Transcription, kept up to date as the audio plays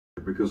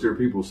Because there are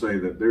people say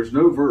that there's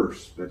no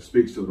verse that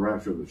speaks to the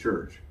rapture of the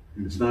church.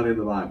 It's not in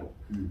the Bible.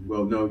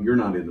 Well, no, you're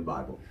not in the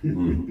Bible.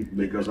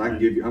 Because I'm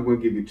going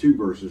to give you two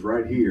verses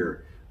right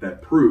here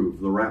that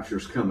prove the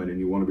rapture's coming and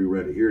you want to be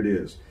ready. Here it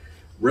is.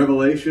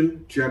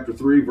 Revelation chapter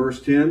 3,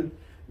 verse 10.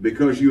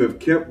 Because you have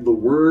kept the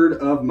word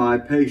of my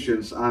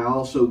patience, I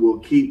also will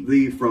keep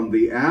thee from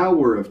the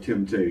hour of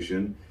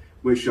temptation,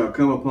 which shall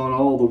come upon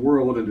all the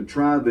world, and to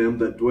try them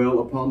that dwell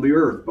upon the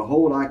earth.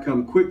 Behold, I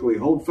come quickly.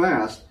 Hold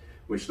fast,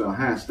 which thou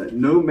hast, that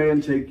no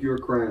man take your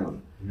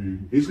crown.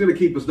 He's going to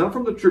keep us not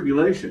from the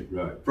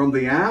tribulation, from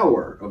the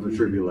hour of the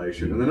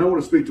tribulation. And then I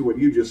want to speak to what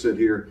you just said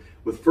here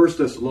with 1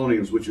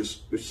 Thessalonians, which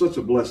is such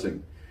a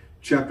blessing.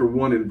 Chapter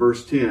 1 and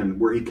verse 10,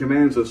 where he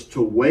commands us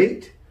to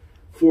wait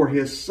for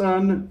his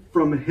Son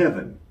from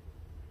heaven,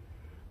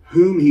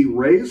 whom he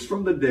raised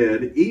from the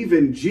dead,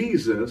 even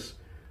Jesus,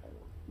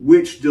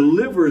 which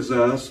delivers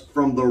us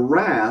from the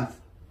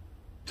wrath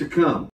to come.